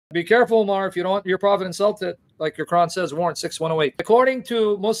Be careful, Omar, if you don't want your prophet insulted, like your Quran says, warn 6108. According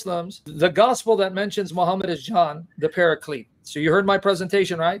to Muslims, the gospel that mentions Muhammad is John, the Paraclete. So you heard my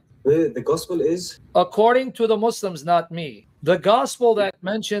presentation, right? The gospel is? According to the Muslims, not me. The gospel that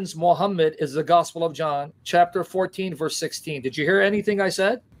mentions Muhammad is the Gospel of John, chapter 14, verse 16. Did you hear anything I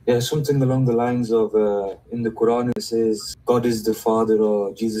said? Yeah, something along the lines of, in the Quran it says, God is the Father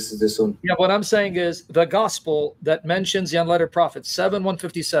or Jesus is the Son. Yeah, what I'm saying is the gospel that mentions the unlettered prophet,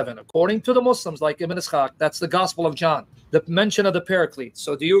 7:157. According to the Muslims, like Ibn Ishaq, that's the Gospel of John, the mention of the Paraclete.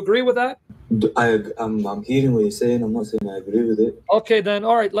 So do you agree with that? I'm hearing what you're saying. I'm not saying I agree with it. Okay, then,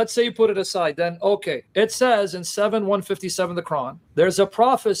 all right, let's say you put it aside. Then, okay, it says in 7:157 the Quran, there's a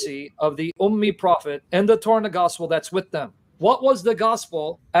prophecy of the Ummi prophet in the Torah and the Gospel that's with them. What was the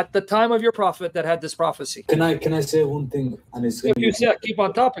gospel at the time of your prophet that had this prophecy? Can I say one thing? And it's if you say keep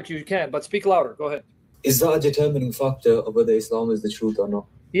on topic, you can, but speak louder. Go ahead. Is that a determining factor of whether Islam is the truth or not?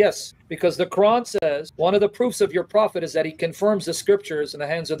 Yes, because the Quran says one of the proofs of your prophet is that he confirms the scriptures in the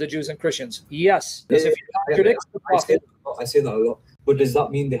hands of the Jews and Christians. Yes, because if he contradicts the prophet, I say that a lot. But does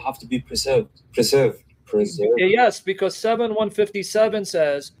that mean they have to be preserved? Yes, because 7:157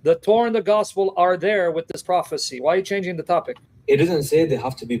 says the Torah and the Gospel are there with this prophecy. Why are you changing the topic? It doesn't say they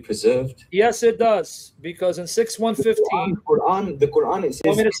have to be preserved. Yes, it does. Because in 6:115, the Quran it says.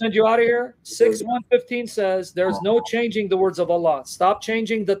 Want me to send you out of here? 6:115 says there's no changing the words of Allah. Stop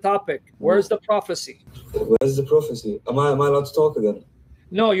changing the topic. Where's the prophecy? Where's the prophecy? Am I allowed to talk again?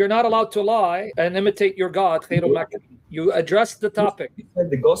 No, you're not allowed to lie and imitate your God. You address the topic.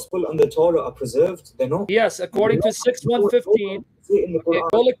 The gospel and the Torah are preserved. They're not. Yes, according to 6:115.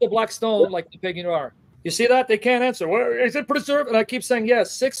 Go lick the black stone like the pagan you are. You see that? They can't answer. Where is it preserved? And I keep saying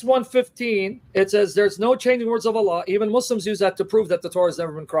yes. 6:115. It says there's no changing words of Allah. Even Muslims use that to prove that the Torah has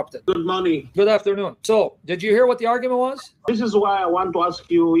never been corrupted. Good morning. Good afternoon. So, did you hear what the argument was? This is why I want to ask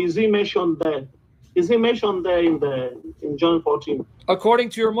you: is he mentioned there? Is he mentioned there in John 14? According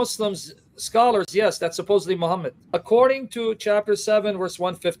to your Muslims scholars, yes, that's supposedly Muhammad. According to chapter 7, verse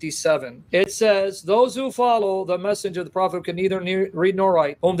 157, it says, those who follow the messenger of the prophet can neither read nor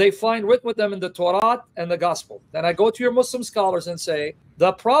write, whom they find written with them in the Torah and the Gospel. Then I go to your Muslim scholars and say,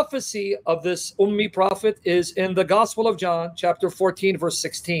 the prophecy of this Ummi prophet is in the Gospel of John, chapter 14, verse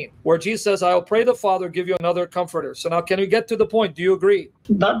 16, where Jesus says, I will pray the Father, give you another comforter. So now can we get to the point? Do you agree?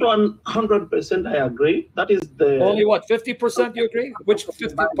 That one, 100% I agree. That is the... Only what, 50% you agree? Which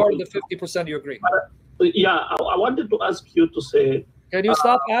 50 part of the 50% you agree? Yeah, I wanted to ask you to say... Can you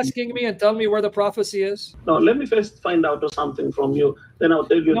stop asking me and tell me where the prophecy is? No, let me first find out something from you. Then I'll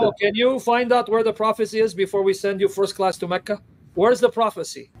tell you. No, can you find out where the prophecy is before we send you first class to Mecca? Where's the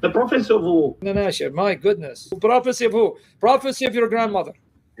prophecy? The prophecy of who? My goodness. Prophecy of who? Prophecy of your grandmother.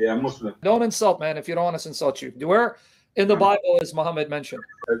 Yeah, Muslim. Don't insult, man, if you don't want us to insult you. Where in the Bible is Muhammad mentioned?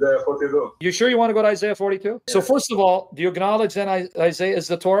 Isaiah 42. You sure you want to go to Isaiah 42? Yeah. So first of all, do you acknowledge then Isaiah is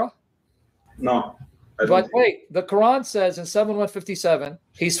the Torah? No. But wait, the Quran says in 7:157,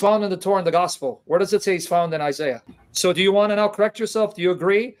 he's found in the Torah and the Gospel. Where does it say he's found in Isaiah? So do you want to now correct yourself? Do you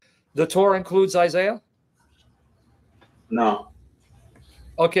agree the Torah includes Isaiah? No.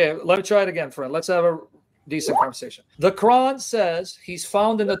 Okay, let me try it again, friend. Let's have a decent conversation. The Quran says he's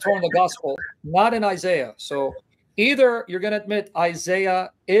found in the Torah and the Gospel, not in Isaiah. So either you're going to admit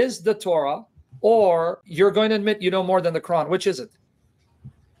Isaiah is the Torah, or you're going to admit you know more than the Quran. Which is it?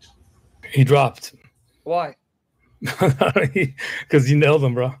 He dropped. Why? Because you nailed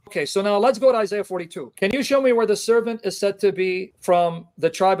him, bro. Okay, so now let's go to Isaiah 42. Can you show me where the servant is said to be from the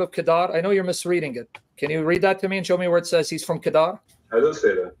tribe of Kedar? I know you're misreading it. Can you read that to me and show me where it says he's from Kedar? I don't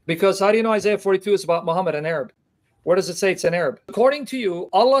say that. Because how do you know Isaiah 42 is about Muhammad in Arab? Where does it say it's in Arab? According to you,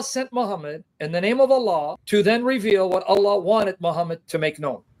 Allah sent Muhammad in the name of Allah to then reveal what Allah wanted Muhammad to make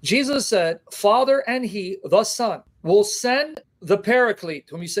known. Jesus said, Father and he, the Son, will send the Paraclete,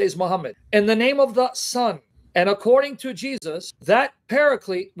 whom you say is Muhammad, in the name of the Son. And according to Jesus, that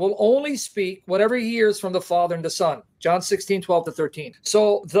Paraclete will only speak whatever he hears from the Father and the Son. John 16:12-13.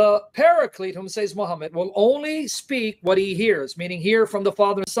 So the Paraclete, whom says Muhammad, will only speak what he hears, meaning hear from the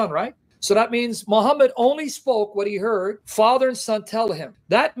Father and Son, right? So that means Muhammad only spoke what he heard Father and Son tell him.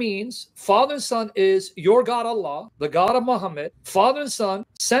 That means Father and Son is your God Allah, the God of Muhammad. Father and Son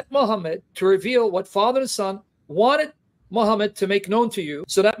sent Muhammad to reveal what Father and Son wanted Muhammad to make known to you.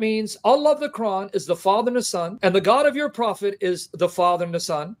 So that means Allah of the Quran is the Father and the Son, and the God of your Prophet is the Father and the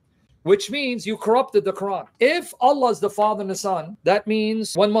Son, which means you corrupted the Quran. If Allah is the Father and the Son, that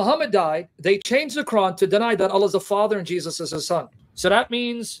means when Muhammad died, they changed the Quran to deny that Allah is the Father and Jesus is his Son. So that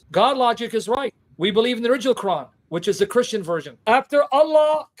means God logic is right. We believe in the original Quran, which is the Christian version. After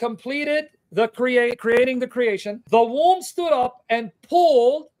Allah completed the creating the creation, the womb stood up and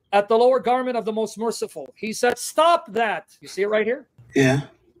pulled at the lower garment of the most merciful. He said, stop that. You see it right here? Yeah.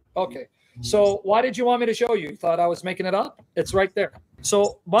 Okay. So why did you want me to show you? You thought I was making it up? It's right there.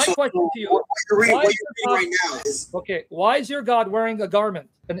 So my question to you, What you're reading God, right now is, okay, why is your God wearing a garment,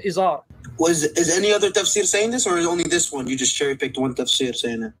 an izar? is any other tafsir saying this, or is only this one? You just cherry picked one tafsir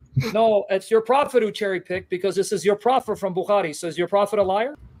saying it. No, it's your prophet who cherry picked, because this is your prophet from Bukhari. So is your prophet a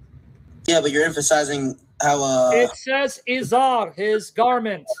liar? Yeah, but you're emphasizing how It says izar, his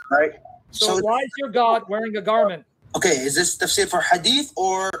garment. right. So why is your God wearing a garment? Okay, is this tafsir for hadith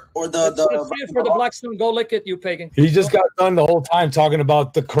or It's tafsir for the Blackstone. Go lick it, you pagan. He just got done the whole time talking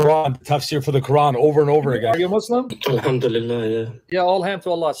about the Quran, tafsir for the Quran over and over Are again. you Muslim? Alhamdulillah, yeah. Yeah, all ham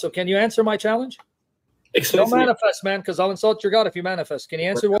to Allah. So can you answer my challenge? Explain Don't to me, manifest, man, because I'll insult your God if you manifest. Can you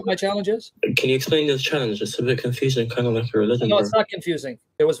answer what my challenge is? can you explain this challenge? It's a bit confusing, kind of like your religion. No, bro. it's not confusing.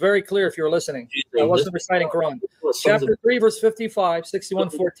 It was very clear if you were listening. I wasn't reciting Quran. Well, sons of- Chapter 3, verse 55,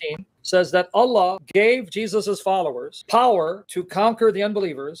 61:14 says that Allah gave Jesus' followers power to conquer the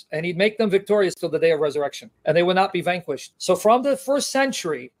unbelievers, and he'd make them victorious till the day of resurrection, and they would not be vanquished. So from the 1st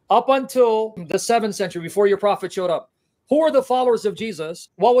century up until the 7th century, before your prophet showed up, who were the followers of Jesus?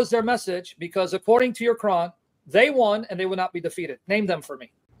 What was their message? Because according to your Quran, they won and they would not be defeated. Name them for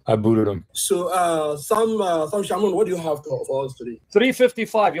me. I booted him. So, some Shamoun, what do you have for us today?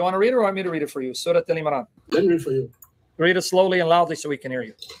 355. You want to read it or want me to read it for you? Surah Al-Imran. Let me read for you. Read it slowly and loudly so we can hear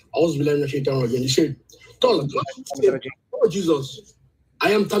you. Auzu billahi minash shaitanir rajim. He said, "Oh Jesus,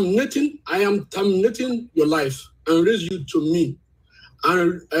 I am terminating your life and raise you to me,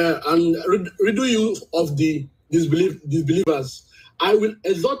 and redo you of the disbelievers. I will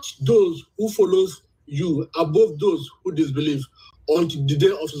exalt those who follow you above those who disbelieve until the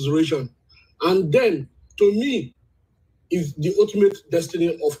day of resurrection. And then to me is the ultimate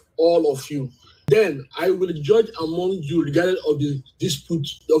destiny of all of you. Then I will judge among you regardless of the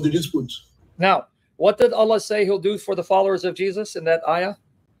dispute. Now, what did Allah say he'll do for the followers of Jesus in that ayah?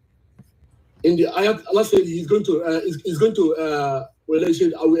 In the ayat, Allah said He's going to. Well, He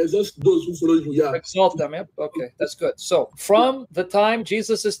said, I will exalt those who follow you. Yeah. Exalt them. Yep. Okay, that's good. So from the time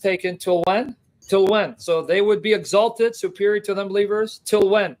Jesus is taken till when? Till when? So they would be exalted, superior to the unbelievers. Till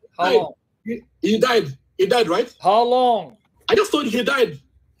when? How long? He died. He died, right? How long? I just thought he died.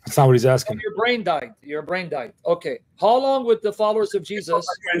 That's not what he's asking. Your brain died. Your brain died. Okay. How long would the followers of Jesus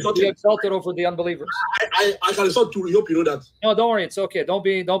be exalted over the unbelievers? I can insult to you. Hope you know that. No, don't worry. It's okay. Don't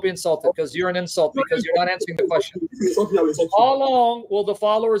be insulted, because you're an insult, because you're not answering the question. If you insult me, I will insult you. How long will the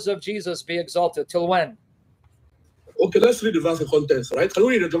followers of Jesus be exalted? Till when? Okay, let's read the verse in context, right? Can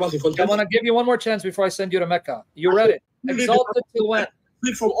we read the verse in I context? want to give you one more chance before I send you to Mecca. You read it. Exalted till when?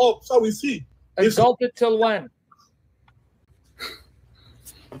 Read from up, so we see. Exalted till when?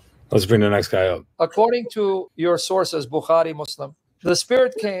 Let's bring the next guy up. According to your sources, Bukhari, Muslim, the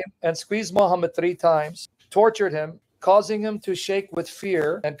Spirit came and squeezed Muhammad 3 times, tortured him, causing him to shake with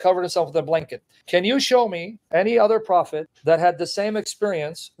fear, and covered himself with a blanket. Can you show me any other prophet that had the same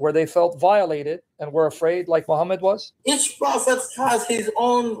experience where they felt violated and were afraid like Muhammad was? Each prophet has his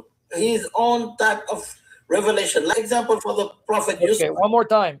own type of revelation. Like example, for the prophet Yusuf. Okay, one more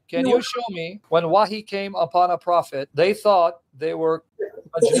time. Can you show me when Wahi came upon a prophet, they thought they were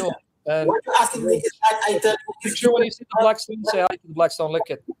Majnun? And What you're asking me is that I tell you. make sure when you see the Blackstone, say hi to the Blackstone,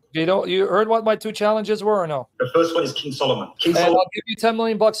 lick it. You heard what my 2 challenges were or no? The first one is King Solomon. King And Solomon, I'll give you $10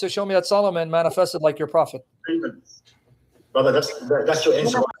 million to show me that Solomon manifested like your prophet. brother, that's your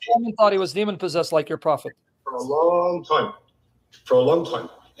answer. Solomon thought he was demon possessed like your prophet. For a long time. For a long time.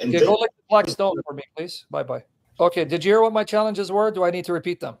 And Okay, then, go lick the Blackstone for me, please. Bye-bye. Okay, did you hear what my challenges were? Do I need to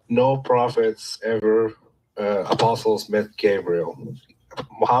repeat them? No prophets ever, apostles met Gabriel.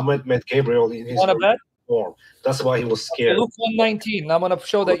 Muhammad met Gabriel in his Want to bet? form. That's why he was scared. Luke 1:19. I'm going to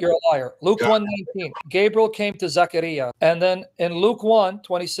show that you're a liar. Luke 1:19. Gabriel came to Zechariah. And then in Luke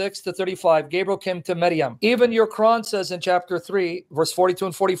 1:26 to 35, Gabriel came to Maryam. Even your Quran says in chapter 3, verse 42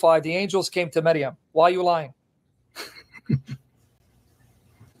 and 45, the angels came to Maryam. Why are you lying?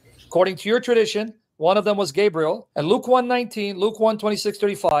 According to your tradition, one of them was Gabriel. And Luke 1:19, Luke 1:26,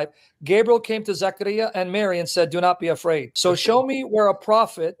 35, Gabriel came to Zechariah and Mary and said, do not be afraid. So show me where a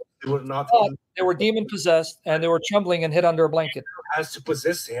prophet They were not thought they were demon possessed and they were trembling and hid under a blanket. has to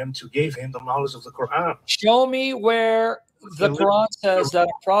possess him to give him the knowledge of the Quran. Show me where the Quran says that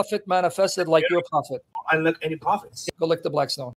a prophet manifested like your prophet. Unlike any prophets. Go lick the Blackstone.